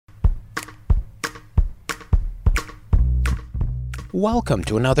Welcome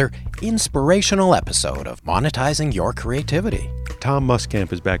to another inspirational episode of Monetizing Your Creativity. Tom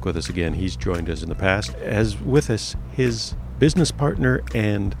Muskamp is back with us again. He's joined us in the past, as with us his business partner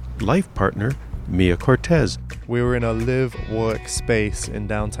and life partner, Mia Cortez. We were in a live-work space in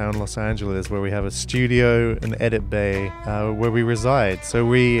downtown Los Angeles where we have a studio, an edit bay, where we reside. So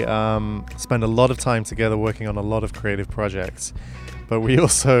we spend a lot of time together working on a lot of creative projects. But we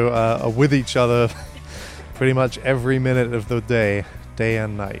also are with each other pretty much every minute of the day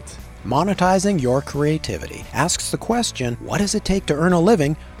and night. Monetizing Your Creativity asks the question, what does it take to earn a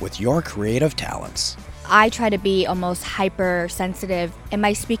living with your creative talents? I try to be almost hypersensitive. Am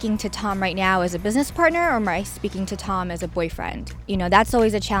I speaking to Tom right now as a business partner, or am I speaking to Tom as a boyfriend? You know, that's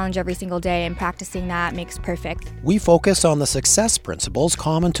always a challenge every single day, and practicing that makes perfect. We focus on the success principles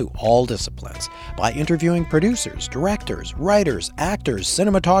common to all disciplines by interviewing producers, directors, writers, actors,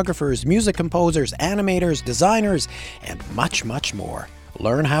 cinematographers, music composers, animators, designers, and much, much more.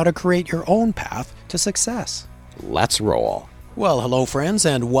 Learn how to create your own path to success. Let's roll. Well, hello friends,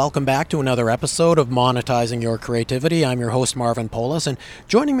 and welcome back to another episode of Monetizing Your Creativity. I'm your host, Marvin Polis, and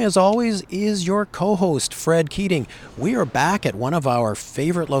joining me as always is your co-host, Fred Keating. We are back at one of our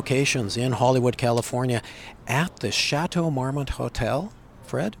favorite locations in Hollywood, California, at the Chateau Marmont Hotel.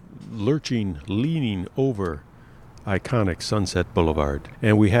 Fred? Leaning over iconic Sunset Boulevard.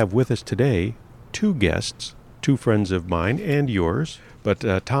 And we have with us today two guests, two friends of mine and yours. But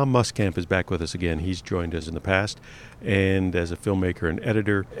Tom Muskamp is back with us again. He's joined us in the past, and as a filmmaker and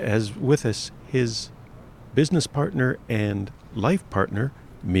editor, as with us his business partner and life partner,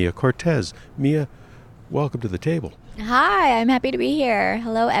 Mia Cortez. Mia, welcome to the table. Hi, I'm happy to be here.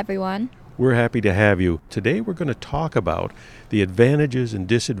 Hello, everyone. We're happy to have you. Today we're going to talk about the advantages and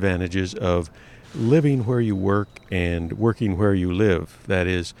disadvantages of living where you work and working where you live. That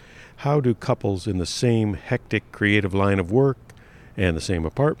is, how do couples in the same hectic creative line of work and the same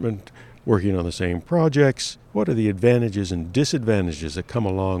apartment, working on the same projects, what are the advantages and disadvantages that come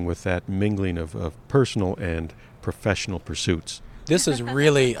along with that mingling of personal and professional pursuits? This is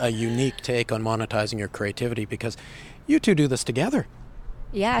really a unique take on monetizing your creativity because you two do this together.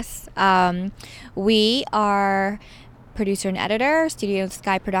 Yes. We are producer and editor, Studio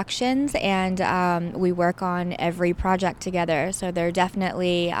Sky Productions, and we work on every project together. So there are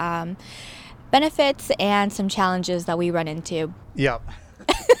definitely benefits and some challenges that we run into. Yep.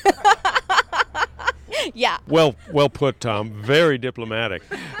 Yeah. Well put, Tom. Very diplomatic.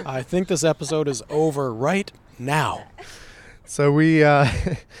 I think this episode is over right now. So we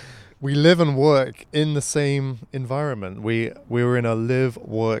live and work in the same environment. We were in a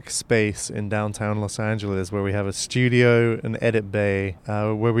live-work space in downtown Los Angeles where we have a studio, an edit bay,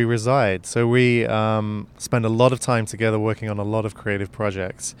 where we reside. So we spend a lot of time together working on a lot of creative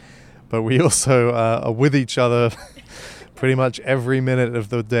projects. But we also are with each other pretty much every minute of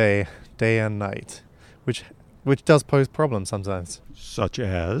the day and night, which does pose problems sometimes. Such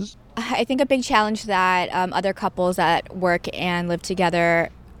as? I think a big challenge that other couples that work and live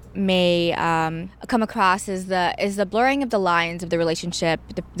together may come across is the blurring of the lines of the relationship,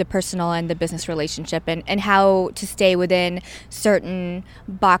 the personal and the business relationship, and how to stay within certain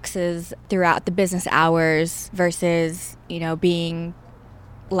boxes throughout the business hours versus, being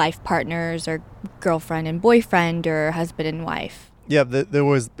life partners or girlfriend and boyfriend or husband and wife. Yeah, there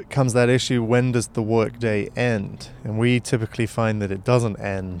always becomes that issue, when does the workday end? And we typically find that it doesn't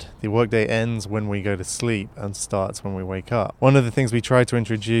end. The workday ends when we go to sleep and starts when we wake up. One of the things we tried to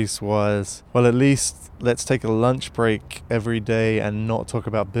introduce was, well, at least let's take a lunch break every day and not talk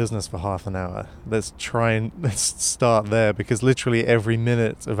about business for half an hour. Let's start there, because literally every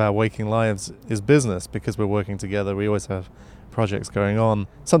minute of our waking lives is business because we're working together. We always have projects going on.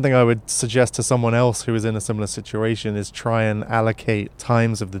 Something I would suggest to someone else who is in a similar situation is try and allocate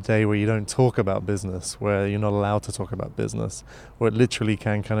times of the day where you don't talk about business, where you're not allowed to talk about business, where it literally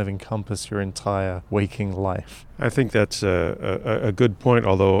can kind of encompass your entire waking life. I think that's a good point,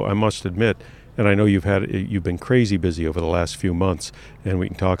 although I must admit, and I know you've been crazy busy over the last few months, and we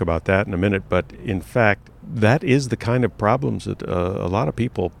can talk about that in a minute, but in fact, that is the kind of problems that a lot of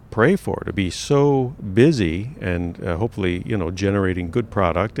people pray for, to be so busy and hopefully, generating good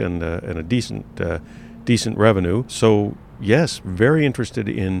product and a decent revenue. So yes, very interested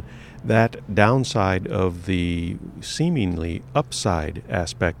in that downside of the seemingly upside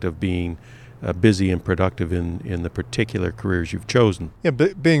aspect of being busy and productive in the particular careers you've chosen. Yeah,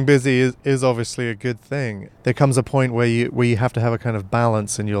 being busy is obviously a good thing. There comes a point where you have to have a kind of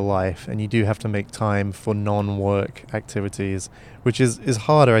balance in your life, and you do have to make time for non-work activities, which is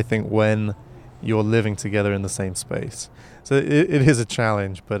harder, I think, when you're living together in the same space. So it is a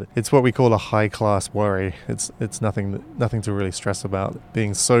challenge, but it's what we call a high-class worry. It's nothing to really stress about,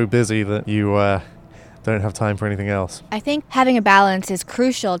 being so busy that you don't have time for anything else. I think having a balance is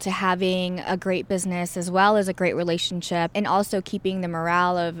crucial to having a great business as well as a great relationship, and also keeping the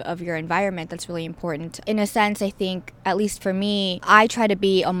morale of your environment. That's really important. In a sense, I think, at least for me, I try to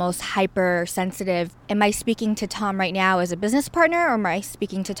be almost hypersensitive. Am I speaking to Tom right now as a business partner, or am I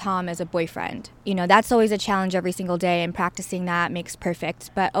speaking to Tom as a boyfriend? You know, that's always a challenge every single day, and practicing that makes perfect,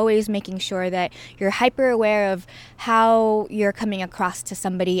 but always making sure that you're hyper aware of how you're coming across to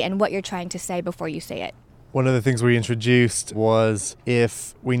somebody and what you're trying to say before you say it. One of the things we introduced was,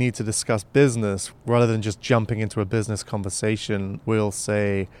 if we need to discuss business, rather than just jumping into a business conversation, we'll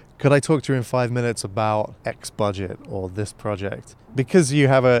say, could I talk to you in 5 minutes about X budget or this project? Because you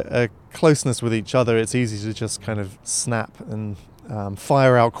have a closeness with each other, it's easy to just kind of snap and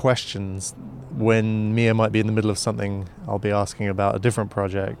fire out questions. When Mia might be in the middle of something, I'll be asking about a different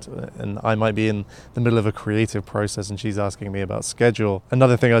project, and I might be in the middle of a creative process and she's asking me about schedule.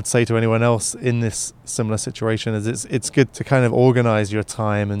 Another thing I'd say to anyone else in this similar situation is it's good to kind of organize your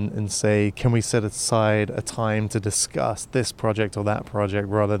time and say, can we set aside a time to discuss this project or that project,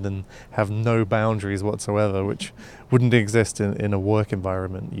 rather than have no boundaries whatsoever, which wouldn't exist in a work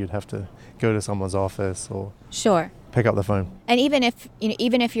environment. You'd have to go to someone's office or Sure. pick up the phone. And even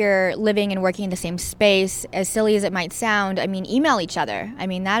if you're living and working in the same space, as silly as it might sound, I mean, email each other. I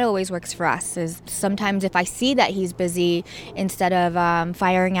mean, that always works for us. Is sometimes if I see that he's busy, instead of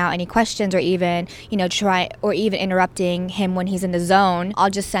firing out any questions or even interrupting him when he's in the zone, I'll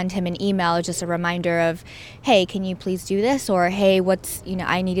just send him an email, just a reminder of, hey, can you please do this? Or, hey,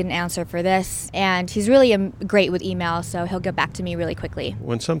 I need an answer for this. And he's really great with email, so he'll get back to me really quickly.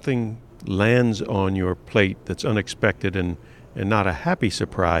 When something lands on your plate that's unexpected and not a happy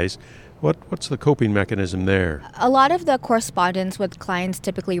surprise, what's the coping mechanism there? A lot of the correspondence with clients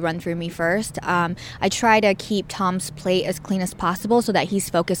typically run through me first. I try to keep Tom's plate as clean as possible so that he's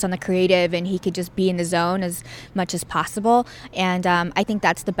focused on the creative and he could just be in the zone as much as possible. And I think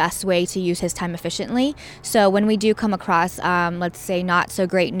that's the best way to use his time efficiently. So when we do come across, let's say, not so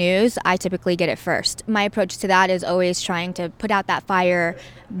great news, I typically get it first. My approach to that is always trying to put out that fire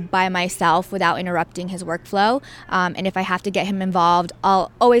by myself without interrupting his workflow. And if I have to get him involved,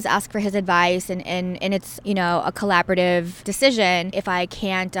 I'll always ask for his advice, and it's a collaborative decision if I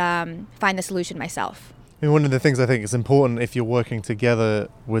can't find the solution myself. I mean, one of the things I think is important if you're working together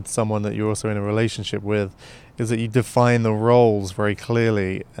with someone that you're also in a relationship with is that you define the roles very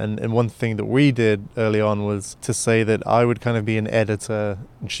clearly. And one thing that we did early on was to say that I would kind of be an editor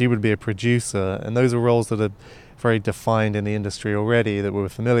and she would be a producer, and those are roles that are very defined in the industry already that we're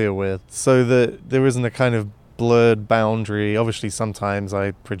familiar with, so that there isn't a kind of blurred boundary. Obviously sometimes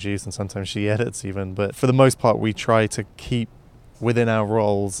I produce and sometimes she edits even, but for the most part we try to keep within our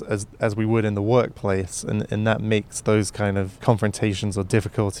roles as we would in the workplace, and that makes those kind of confrontations or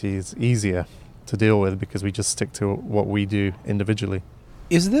difficulties easier to deal with because we just stick to what we do individually.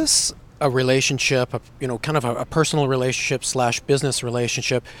 Is this a relationship, kind of a personal relationship / business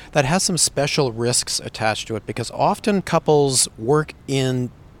relationship that has some special risks attached to it? Because often couples work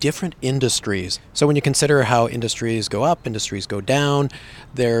in different industries. So when you consider how industries go up, industries go down,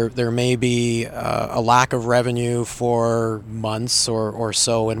 there may be a lack of revenue for months or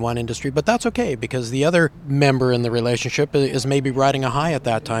so in one industry, but that's okay because the other member in the relationship is maybe riding a high at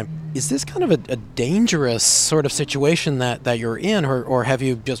that time. Is this kind of a dangerous sort of situation that you're in, or have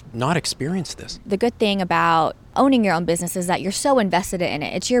you just not experienced this? The good thing about owning your own business is that you're so invested in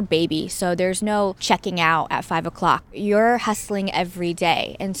it. It's your baby, so there's no checking out at 5 o'clock. You're hustling every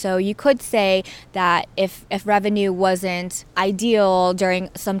day. And so you could say that if revenue wasn't ideal during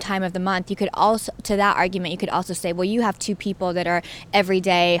some time of the month, you could also, to that argument, you could also say, well, you have two people that are every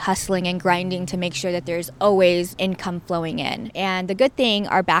day hustling and grinding to make sure that there's always income flowing in. And the good thing,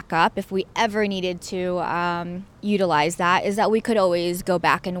 our backup, if we ever needed to utilize that, is that we could always go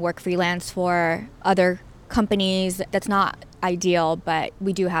back and work freelance for other companies. That's not ideal, but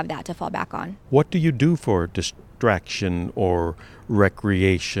we do have that to fall back on. What do you do for distraction or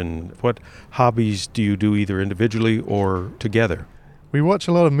recreation? What hobbies do you do either individually or together? We watch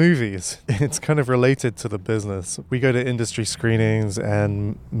a lot of movies. It's kind of related to the business. We go to industry screenings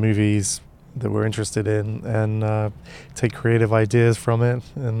and movies we're interested in and take creative ideas from it,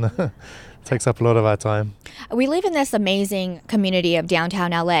 and takes up a lot of our time. We live in this amazing community of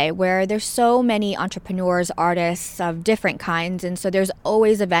downtown LA where there's so many entrepreneurs, artists of different kinds, and so there's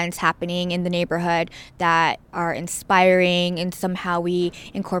always events happening in the neighborhood that are inspiring, and somehow we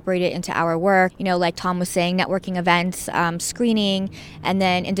incorporate it into our work. You know, like Tom was saying, networking events, screening, and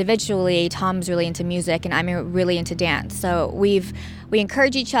then individually, Tom's really into music and I'm really into dance. So we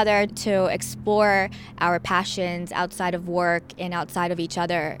encourage each other to explore our passions outside of work and outside of each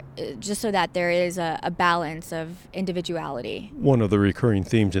other, just so that there is a balance of individuality. One of the recurring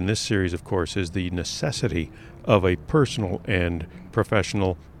themes in this series, of course, is the necessity of a personal and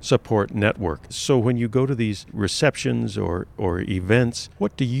professional support network. So when you go to these receptions or events,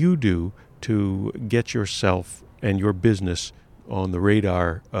 what do you do to get yourself and your business on the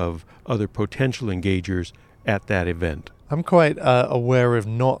radar of other potential engagers at that event? I'm quite aware of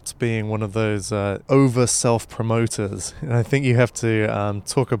not being one of those over self-promoters. And I think you have to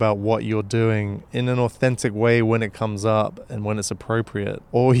talk about what you're doing in an authentic way when it comes up and when it's appropriate.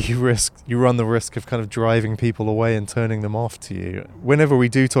 Or you run the risk of kind of driving people away and turning them off to you. Whenever we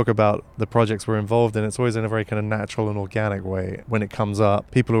do talk about the projects we're involved in, it's always in a very kind of natural and organic way. When it comes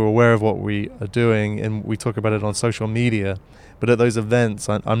up, people are aware of what we are doing and we talk about it on social media. But at those events,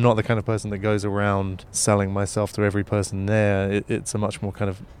 I'm not the kind of person that goes around selling myself to every person there. It's a much more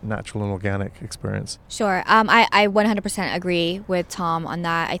kind of natural and organic experience. Sure. I 100% agree with Tom on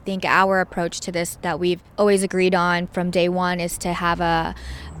that. I think our approach to this that we've always agreed on from day one is to have an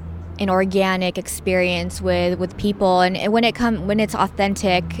organic experience with people, and when it's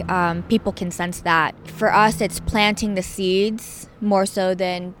authentic, people can sense that. For us, it's planting the seeds more so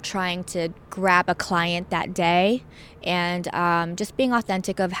than trying to grab a client that day, and just being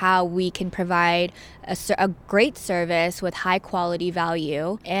authentic of how we can provide a great service with high quality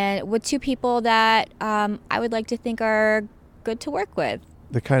value and with two people that I would like to think are good to work with.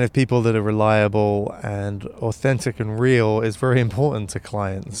 The kind of people that are reliable and authentic and real is very important to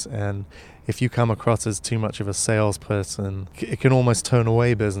clients. And if you come across as too much of a salesperson, it can almost turn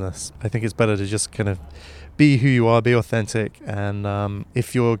away business. I think it's better to just kind of be who you are, be authentic. And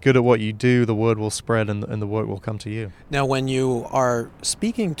if you're good at what you do, the word will spread and the work will come to you. Now, when you are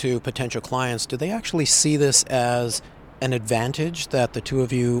speaking to potential clients, do they actually see this as an advantage that the two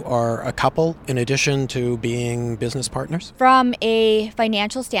of you are a couple in addition to being business partners? From a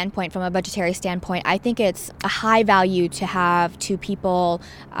financial standpoint, from a budgetary standpoint, I think it's a high value to have two people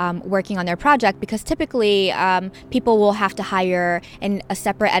working on their project, because typically people will have to hire a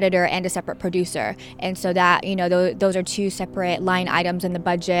separate editor and a separate producer. And so that, those are two separate line items in the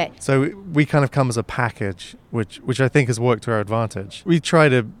budget. So we kind of come as a package, which I think has worked to our advantage. We try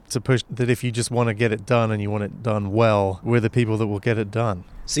to push that if you just want to get it done and you want it done well, we're the people that will get it done.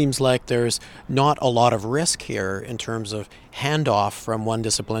 Seems like there's not a lot of risk here in terms of handoff from one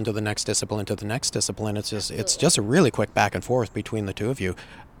discipline to the next discipline to the next discipline. It's just a really quick back and forth between the two of you.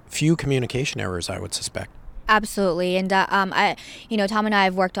 Few communication errors, I would suspect. Absolutely. And, Tom and I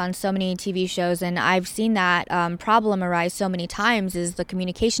have worked on so many TV shows, and I've seen that problem arise so many times, is the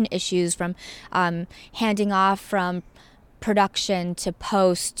communication issues from handing off from production to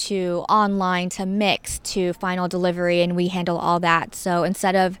post to online to mix to final delivery, and we handle all that. So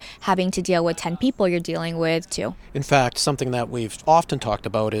instead of having to deal with 10 people, you're dealing with 2. In fact, something that we've often talked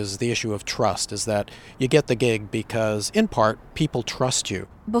about is the issue of trust, is that you get the gig because, in part, people trust you.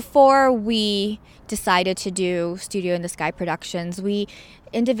 Before we decided to do Studio in the Sky Productions, we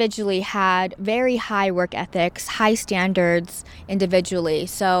individually had very high work ethics, high standards individually.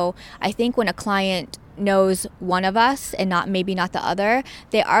 So I think when a client knows one of us and maybe not the other,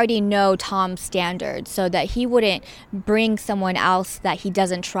 they already know Tom's standards, so that he wouldn't bring someone else that he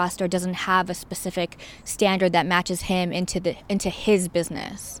doesn't trust or doesn't have a specific standard that matches him into his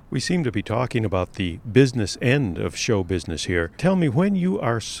business. We seem to be talking about the business end of show business here. Tell me, when you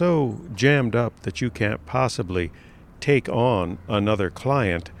are so jammed up that you can't possibly take on another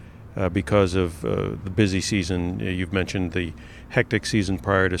client because of the busy season, you've mentioned the hectic season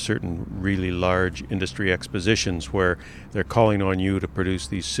prior to certain really large industry expositions where they're calling on you to produce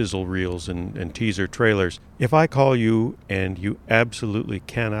these sizzle reels and teaser trailers. If I call you and you absolutely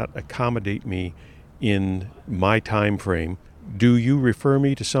cannot accommodate me in my time frame, do you refer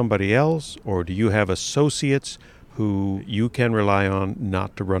me to somebody else, or do you have associates who you can rely on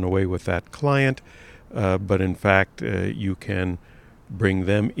not to run away with that client, but in fact you can bring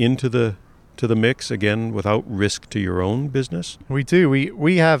them into the mix, again, without risk to your own business? We do.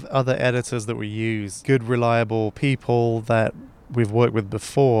 We have other editors that we use, good, reliable people that we've worked with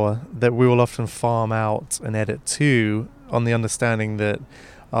before, that we will often farm out an edit to on the understanding that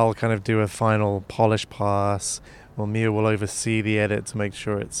I'll kind of do a final polish pass, or Mia will oversee the edit to make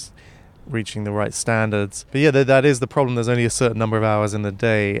sure it's reaching the right standards. But yeah, that is the problem. There's only a certain number of hours in the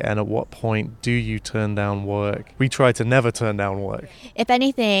day, and at what point do you turn down work? We try to never turn down work. If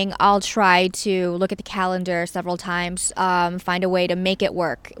anything, I'll try to look at the calendar several times, find a way to make it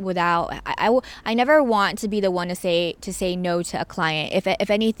work without. I never want to be the one to say no to a client. If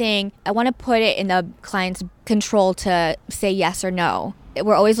anything, I want to put it in the client's control to say yes or no.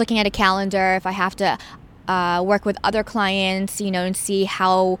 We're always looking at a calendar. If I have to work with other clients, and see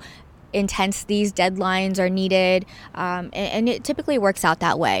how intense these deadlines are needed, and it typically works out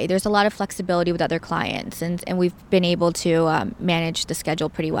that way. There's a lot of flexibility with other clients, and we've been able to manage the schedule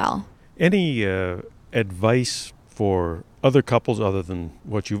pretty well. Any advice for other couples other than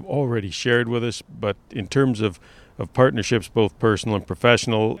what you've already shared with us, but in terms of partnerships, both personal and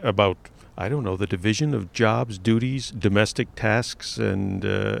professional, about, I don't know, the division of jobs, duties, domestic tasks, and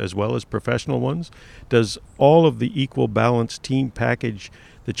as well as professional ones? Does all of the equal balance team package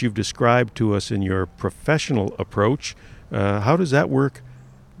that you've described to us in your professional approach, how does that work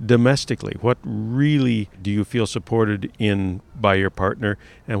domestically? What really do you feel supported in by your partner,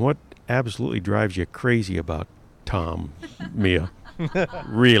 and what absolutely drives you crazy about Tom, Mia?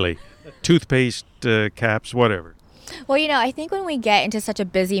 Really? Toothpaste, caps, whatever. Well, I think when we get into such a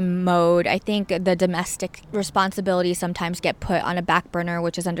busy mode, I think the domestic responsibilities sometimes get put on a back burner,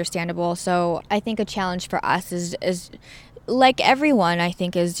 which is understandable. So I think a challenge for us is like everyone, I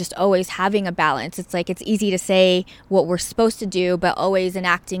think, is just always having a balance. It's like it's easy to say what we're supposed to do, but always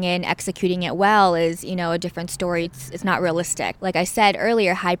enacting it and executing it well is, a different story. It's not realistic. Like I said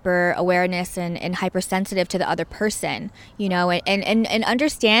earlier, hyper awareness and hypersensitive to the other person, and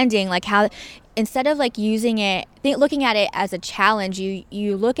understanding like how, instead of like using it, looking at it as a challenge,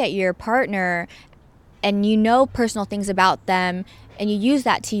 you look at your partner and personal things about them, and you use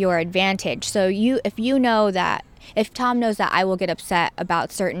that to your advantage. So if Tom knows that I will get upset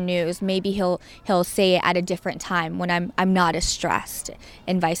about certain news, maybe he'll say it at a different time when I'm not as stressed,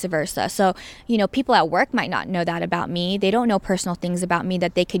 and vice versa. So, people at work might not know that about me. They don't know personal things about me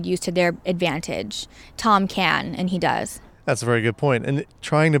that they could use to their advantage. Tom can, and he does. That's a very good point. And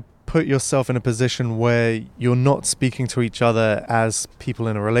trying to put yourself in a position where you're not speaking to each other as people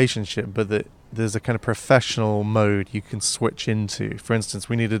in a relationship, but that there's a kind of professional mode you can switch into. For instance,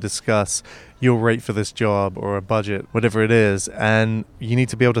 we need to discuss your rate for this job or a budget, whatever it is, and you need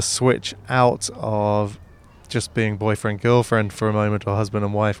to be able to switch out of just being boyfriend, girlfriend for a moment, or husband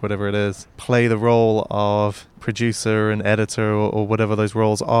and wife, whatever it is. Play the role of producer and editor or whatever those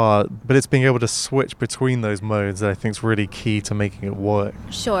roles are, but it's being able to switch between those modes that I think is really key to making it work.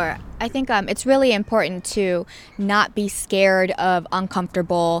 Sure. I think it's really important to not be scared of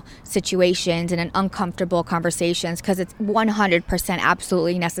uncomfortable situations and uncomfortable conversations, because it's 100%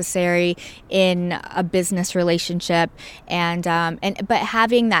 absolutely necessary in a business relationship, but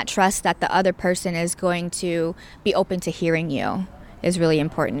having that trust that the other person is going to be open to hearing you is really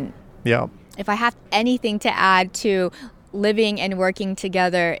important. Yeah. If I have anything to add to living and working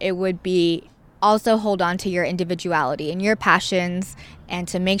together, it would be also hold on to your individuality and your passions, and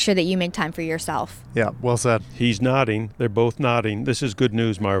to make sure that you make time for yourself. Yeah, well said. He's nodding. They're both nodding. This is good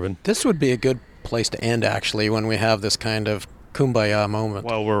news, Marvin. This would be a good place to end, actually, when we have this kind of kumbaya moment.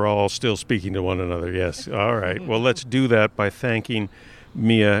 While we're all still speaking to one another, yes. All right. Well, let's do that by thanking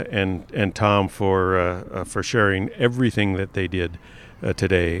Mia and Tom for sharing everything that they did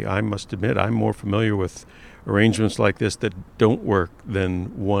today. I must admit, I'm more familiar with arrangements like this that don't work than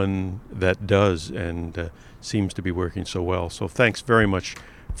one that does, and seems to be working so well. So thanks very much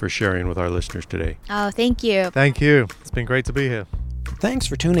for sharing with our listeners today. Oh, thank you. Thank you. It's been great to be here. Thanks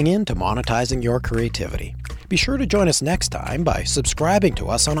for tuning in to Monetizing Your Creativity. Be sure to join us next time by subscribing to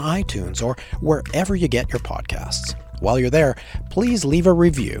us on iTunes or wherever you get your podcasts. While you're there, please leave a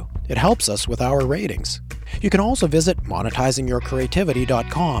review. It helps us with our ratings. You can also visit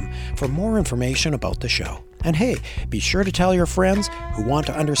monetizingyourcreativity.com for more information about the show. And hey, be sure to tell your friends who want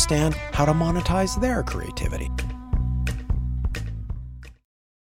to understand how to monetize their creativity.